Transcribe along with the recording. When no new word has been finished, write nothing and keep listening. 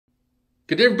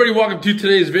Good day, everybody, welcome to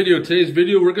today's video.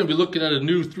 We're going to be looking at a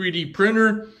new 3D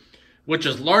printer, which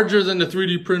is larger than the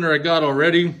 3D printer I got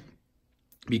already,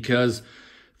 because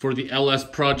for the LS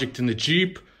project in the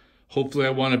Jeep, hopefully I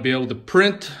want to be able to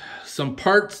print some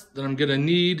parts that I'm going to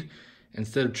need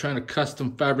instead of trying to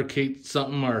custom fabricate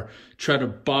something or try to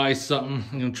buy something.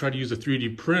 I'm going to try to use a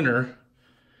 3D printer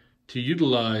to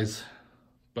utilize,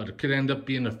 but it could end up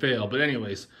being a fail. But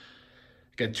anyways,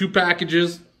 got two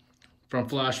packages from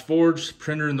Flashforge,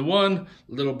 printer in the one,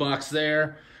 little box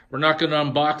there. We're not gonna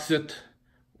unbox it.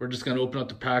 We're just gonna open up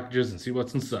the packages and see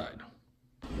what's inside.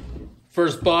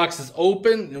 First box is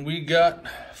open and we got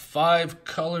 5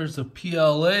 colors of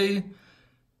PLA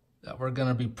that we're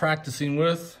gonna be practicing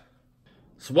with.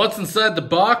 So what's inside the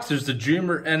box? There's the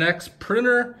Dreamer NX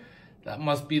printer. That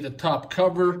must be the top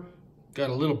cover. Got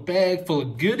a little bag full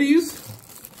of goodies.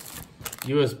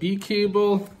 USB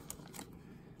cable,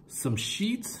 some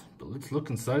sheets. But let's look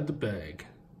inside the bag.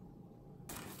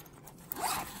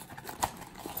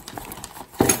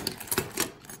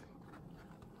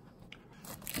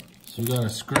 So we got a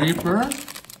scraper,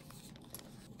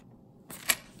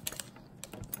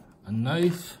 a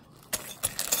knife,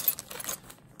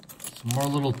 some more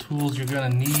little tools you're gonna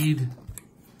need,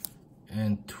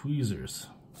 and tweezers.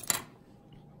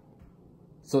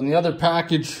 So in the other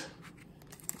package,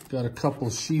 got a couple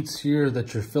sheets here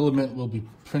that your filament will be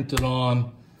printed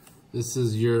on. This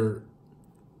is your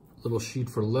little sheet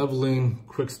for leveling,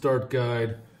 quick start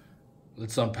guide.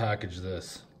 Let's unpackage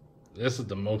this. This is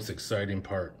the most exciting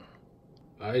part.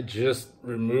 I just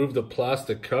removed the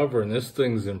plastic cover and this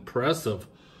thing's impressive.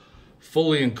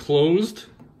 Fully enclosed.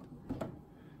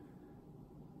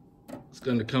 It's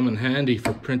going to come in handy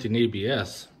for printing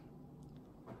ABS.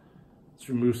 Let's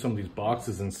remove some of these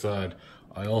boxes inside.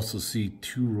 I also see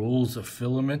 2 rolls of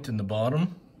filament in the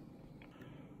bottom.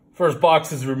 First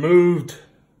box is removed.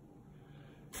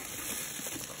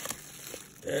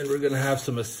 And we're gonna have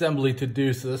some assembly to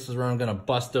do. So this is where I'm gonna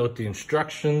bust out the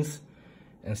instructions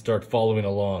and start following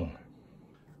along.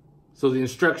 So the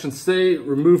instructions say,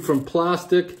 remove from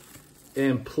plastic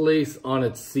and place on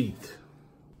its seat.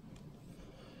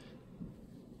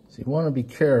 So you wanna be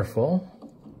careful.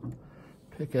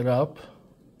 Pick it up.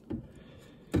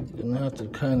 You're gonna have to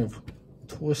kind of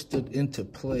twist it into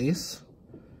place.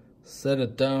 Set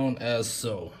it down as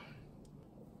so.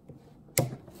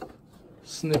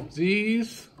 Snip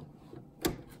these.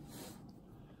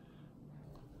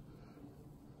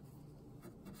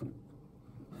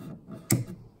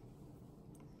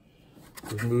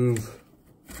 Remove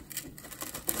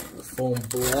the foam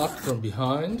block from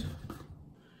behind.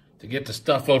 To get the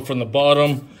stuff out from the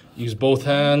bottom, use both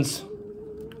hands.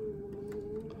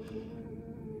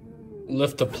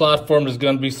 Lift the platform, there's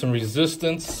going to be some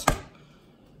resistance.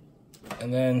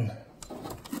 And then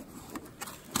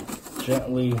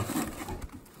gently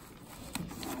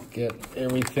get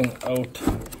everything out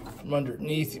from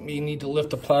underneath. You may need to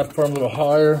lift the platform a little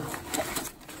higher.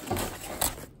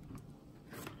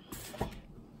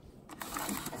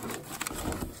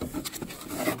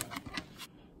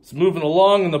 So moving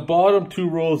along in the bottom, 2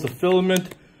 rows of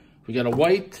filament. We got a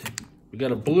white, we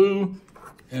got a blue,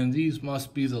 and these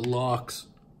must be the locks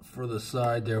for the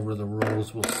side there where the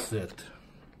rolls will sit.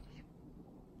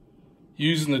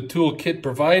 Using the tool kit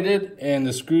provided and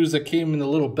the screws that came in the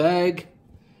little bag,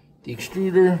 the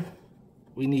extruder,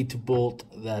 we need to bolt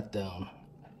that down.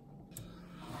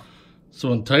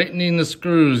 So in tightening the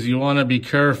screws, you want to be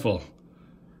careful.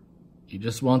 You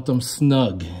just want them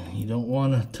snug. You don't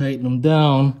want to tighten them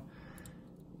down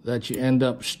that you end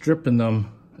up stripping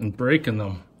them and breaking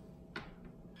them.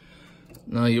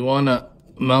 Now you want to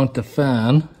mount the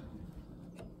fan.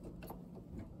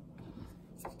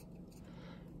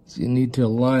 So you need to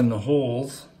align the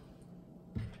holes.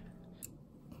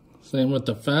 Same with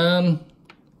the fan.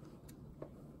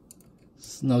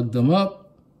 Snug them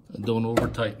up and don't over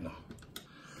tighten them.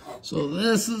 So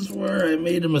this is where I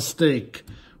made a mistake.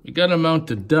 We got to mount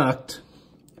the duct,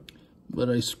 but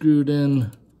I screwed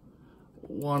in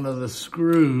one of the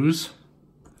screws.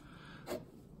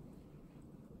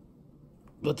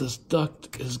 But this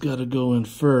duct has got to go in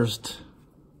first.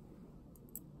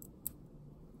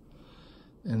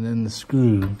 And then the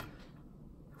screw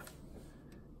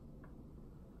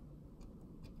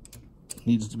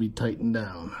needs to be tightened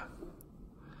down.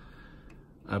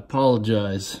 I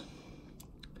apologize.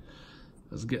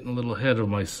 I was getting a little ahead of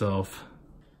myself.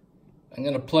 I'm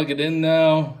gonna plug it in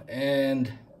now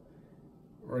and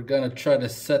we're gonna try to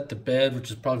set the bed,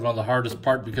 which is probably one of the hardest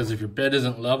part because if your bed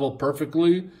isn't level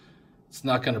perfectly, it's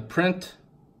not gonna print.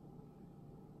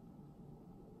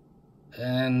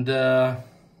 And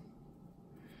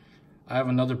I have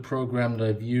another program that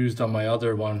I've used on my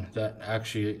other one that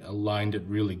actually aligned it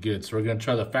really good. So we're gonna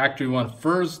try the factory one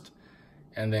first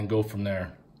and then go from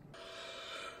there.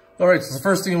 All right, so the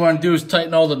first thing you wanna do is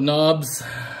tighten all the knobs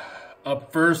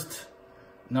up first.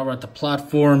 Now we're at the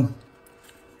platform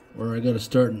where I gotta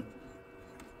start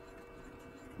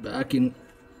backing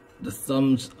the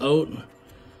thumbs out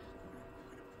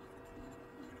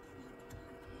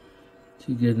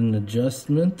to get an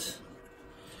adjustment.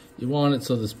 You want it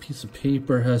so this piece of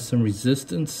paper has some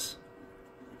resistance.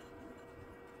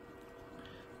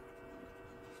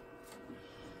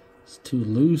 It's too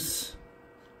loose,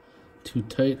 too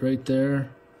tight right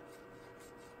there.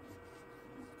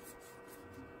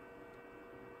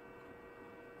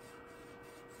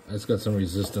 It's got some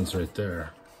resistance right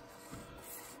there.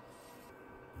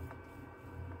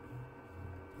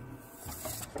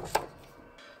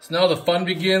 So now the fun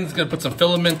begins. Gonna put some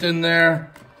filament in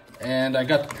there. And I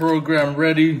got the program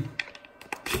ready.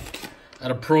 I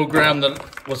had a program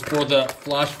that was for the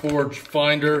Flashforge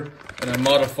finder, and I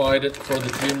modified it for the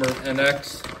Dreamer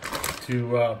NX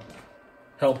to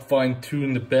help fine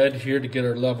tune the bed here to get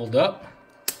her leveled up.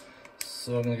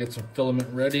 So I'm gonna get some filament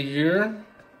ready here.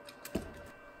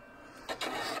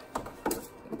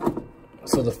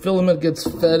 So the filament gets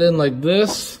fed in like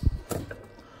this.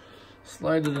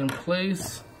 Slide it in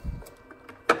place.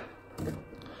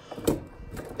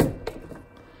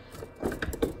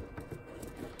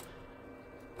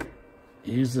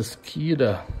 Use this key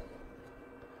to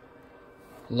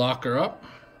lock her up.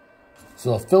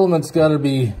 So the filament's got to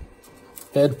be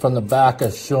fed from the back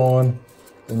as shown.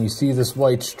 And you see this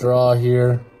white straw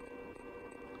here.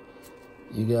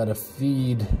 You got to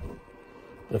feed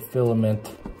the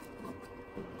filament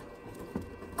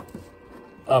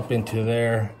up into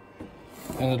there,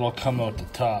 and it'll come out the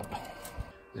top.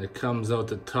 It comes out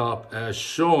the top as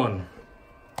shown.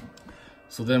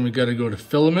 So then we got to go to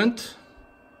filament.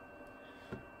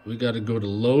 We got to go to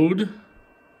load,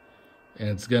 and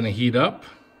it's going to heat up.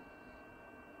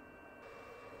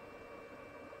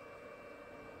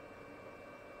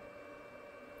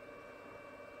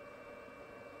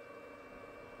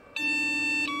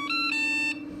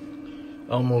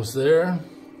 Almost there.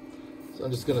 So I'm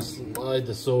just going to slide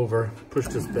this over, push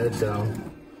this bed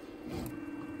down.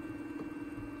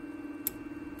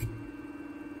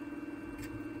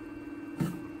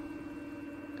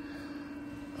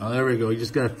 Oh, there we go. You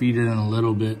just got to feed it in a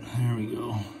little bit. There we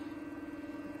go.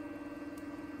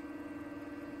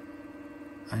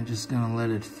 I'm just going to let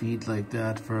it feed like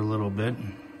that for a little bit.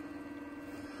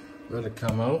 Let it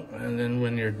come out. And then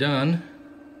when you're done,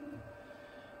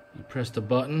 you press the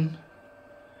button,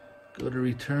 go to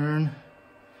return,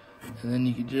 and then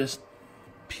you can just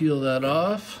peel that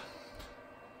off.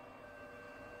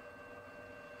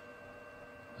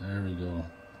 There we go.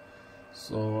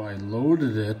 So I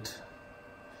loaded it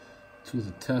to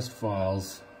the test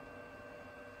files,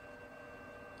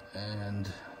 and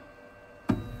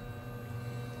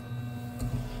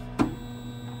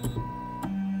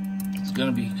it's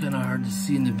gonna be kind of hard to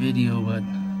see in the video, but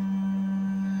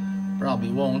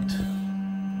probably won't.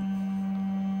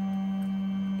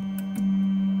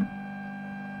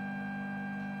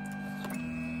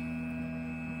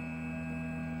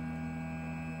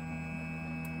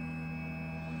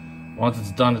 Once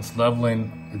it's done, it's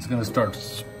leveling, it's gonna start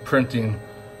printing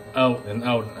out and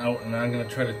out and out, and I'm gonna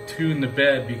try to tune the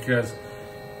bed, because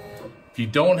if you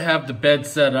don't have the bed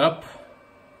set up,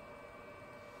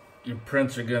 your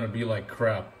prints are gonna be like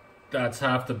crap. That's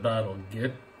half the battle.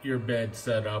 Get your bed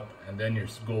set up, and then you're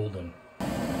golden.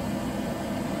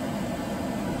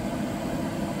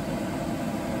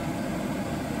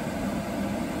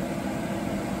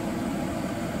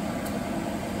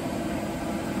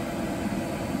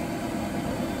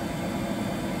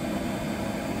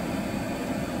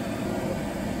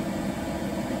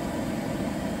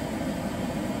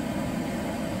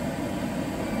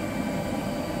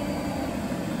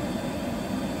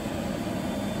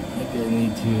 I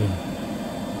need to.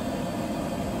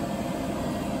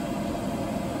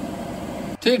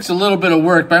 Takes a little bit of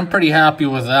work, but I'm pretty happy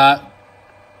with that.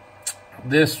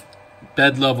 This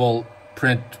bed level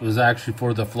print was actually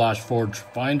for the Flashforge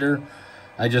finder.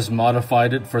 I just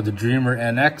modified it for the Dreamer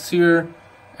NX here,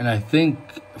 and I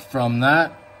think from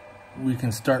that we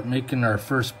can start making our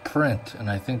first print, and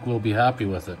I think we'll be happy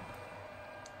with it.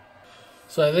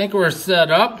 So I think we're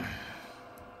set up.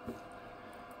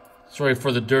 Sorry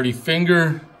for the dirty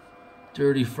finger,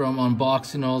 dirty from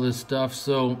unboxing all this stuff.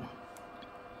 So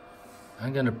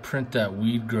I'm gonna print that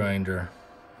weed grinder.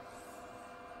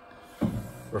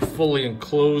 We're fully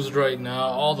enclosed right now.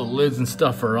 All the lids and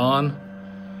stuff are on.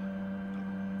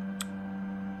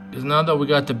 is now that we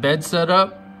got the bed set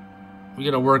up, we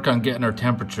gotta work on getting our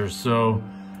temperatures. So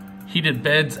heated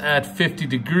beds at 50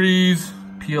 degrees,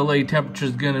 PLA temperature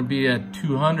is gonna be at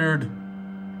 200.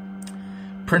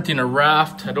 Printing a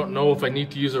raft, I don't know if I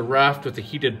need to use a raft with a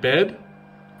heated bed.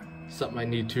 Something I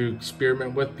need to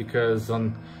experiment with because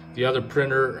on the other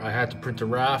printer, I had to print a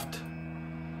raft.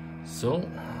 So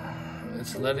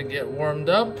let's let it get warmed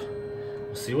up.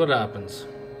 We'll see what happens.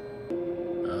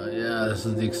 Yeah, this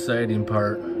is the exciting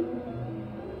part.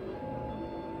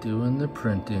 Doing the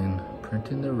printing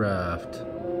the raft.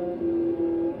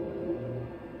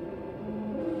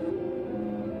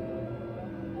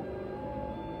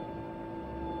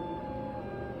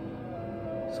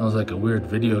 Sounds like a weird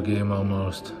video game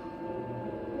almost.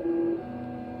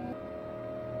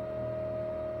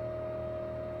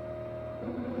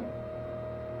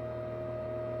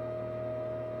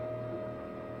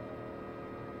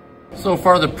 So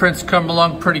far the print's come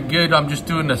along pretty good. I'm just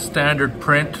doing a standard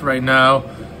print right now.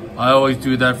 I always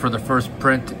do that for the first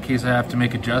print in case I have to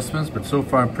make adjustments, but so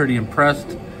far I'm pretty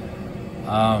impressed.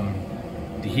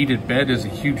 The heated bed is a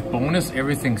huge bonus.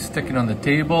 Everything's sticking on the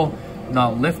table,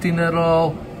 not lifting at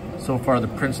all. So far the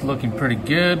print's looking pretty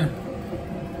good.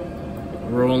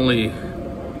 We're only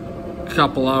a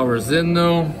couple hours in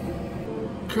though.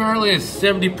 Currently it's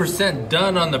 70%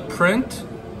 done on the print.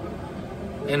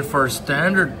 And for a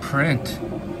standard print,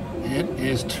 it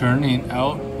is turning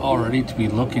out already to be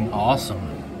looking awesome.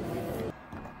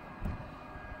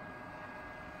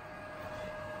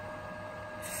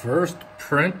 First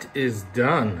print is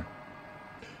done.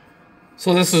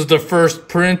 So this is the first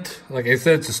print. Like I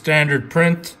said, it's a standard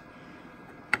print.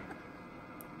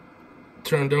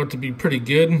 Turned out to be pretty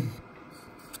good.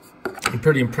 I'm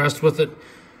pretty impressed with it.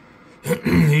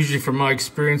 Usually from my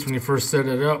experience, when you first set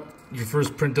it up, your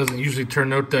first print doesn't usually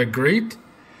turn out that great.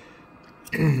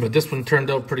 But this one turned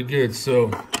out pretty good,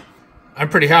 so I'm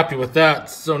pretty happy with that.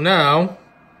 So now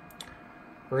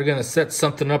we're gonna set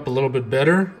something up a little bit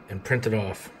better and print it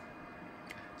off.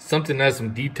 Something that has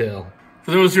some detail.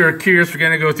 For those who are curious, we're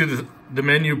gonna go through the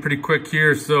menu pretty quick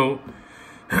here. So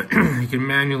you can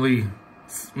manually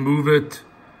move it.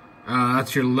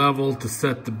 That's your level to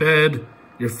set the bed.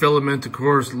 Your filament, of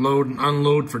course, load and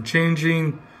unload for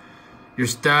changing. Your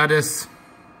status.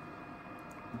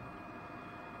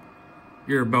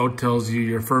 Your about tells you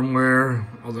your firmware,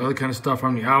 all the other kind of stuff, how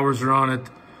many hours are on it.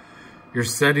 Your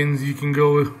settings you can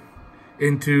go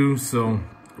into, so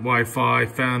Wi-Fi,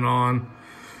 fan on.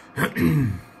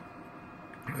 And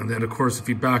then of course if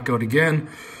you back out again,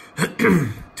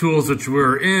 tools that you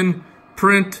were in,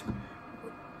 print.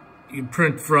 You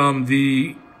print from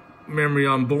the memory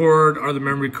on board or the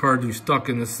memory card you stuck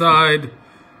in the side.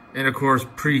 And of course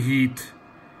preheat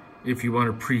if you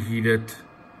want to preheat it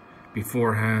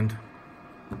beforehand.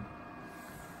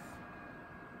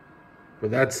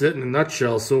 But that's it in a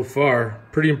nutshell so far.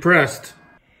 Pretty impressed.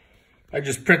 I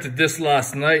just printed this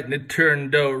last night and it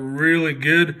turned out really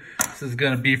good. This is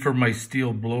gonna be for my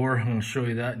steel blower. I'm gonna show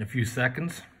you that in a few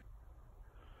seconds.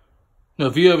 Now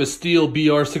if you have a steel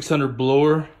BR600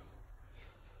 blower,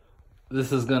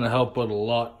 this is gonna help out a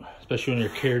lot, especially when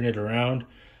you're carrying it around.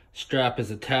 Strap is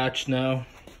attached now.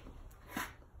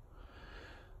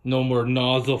 No more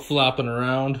nozzle flapping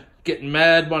around. Getting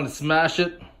mad, want to smash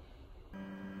it.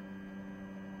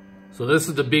 So this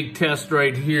is the big test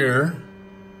right here.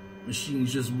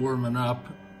 Machine's just warming up.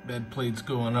 Bed plate's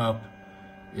going up.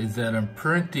 Is that I'm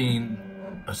printing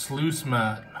a sluice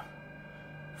mat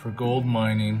for gold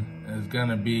mining. It's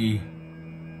gonna be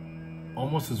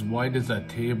almost as wide as that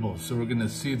table. So we're gonna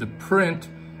see the print.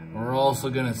 We're also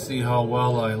gonna see how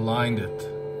well I lined it.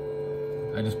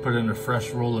 I just put in a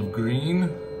fresh roll of green.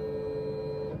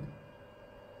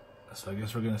 So I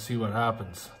guess we're gonna see what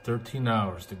happens. 13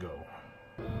 hours to go.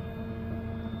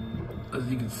 As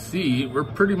you can see, we're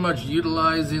pretty much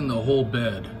utilizing the whole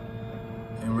bed.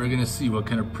 And we're gonna see what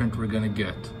kind of print we're gonna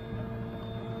get.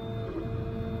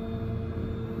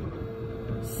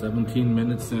 17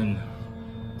 minutes in,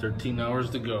 13 hours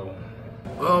to go.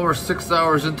 Well, we're 6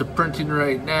 hours into printing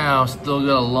right now. Still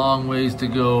got a long ways to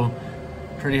go.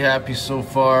 Pretty happy so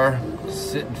far.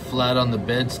 Sitting flat on the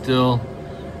bed still.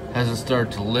 Hasn't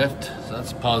started to lift, so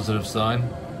that's a positive sign.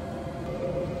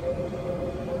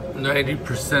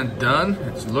 90% done.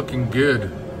 It's looking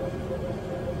good.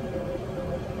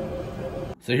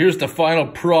 So here's the final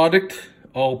product,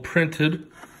 all printed.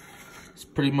 It's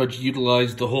pretty much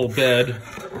utilized the whole bed.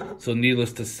 So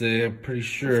needless to say, I'm pretty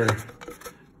sure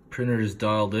printer is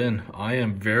dialed in. I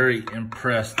am very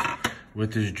impressed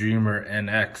with this Dreamer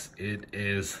NX. It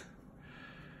is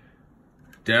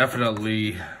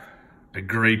definitely a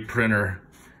great printer.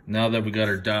 Now that we got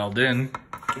her dialed in,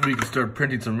 we can start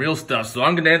printing some real stuff. So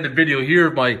I'm gonna end the video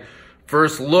here. My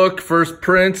first look, first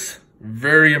prints,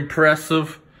 very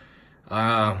impressive.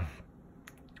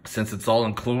 Since it's all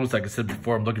enclosed, like I said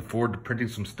before, I'm looking forward to printing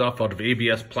some stuff out of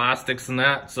ABS plastics and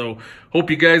that. So hope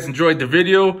you guys enjoyed the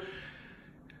video.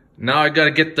 Now I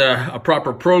gotta get a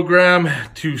proper program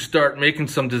to start making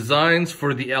some designs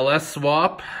for the LS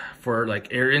swap for like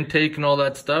air intake and all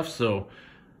that stuff. So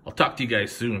I'll talk to you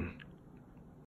guys soon.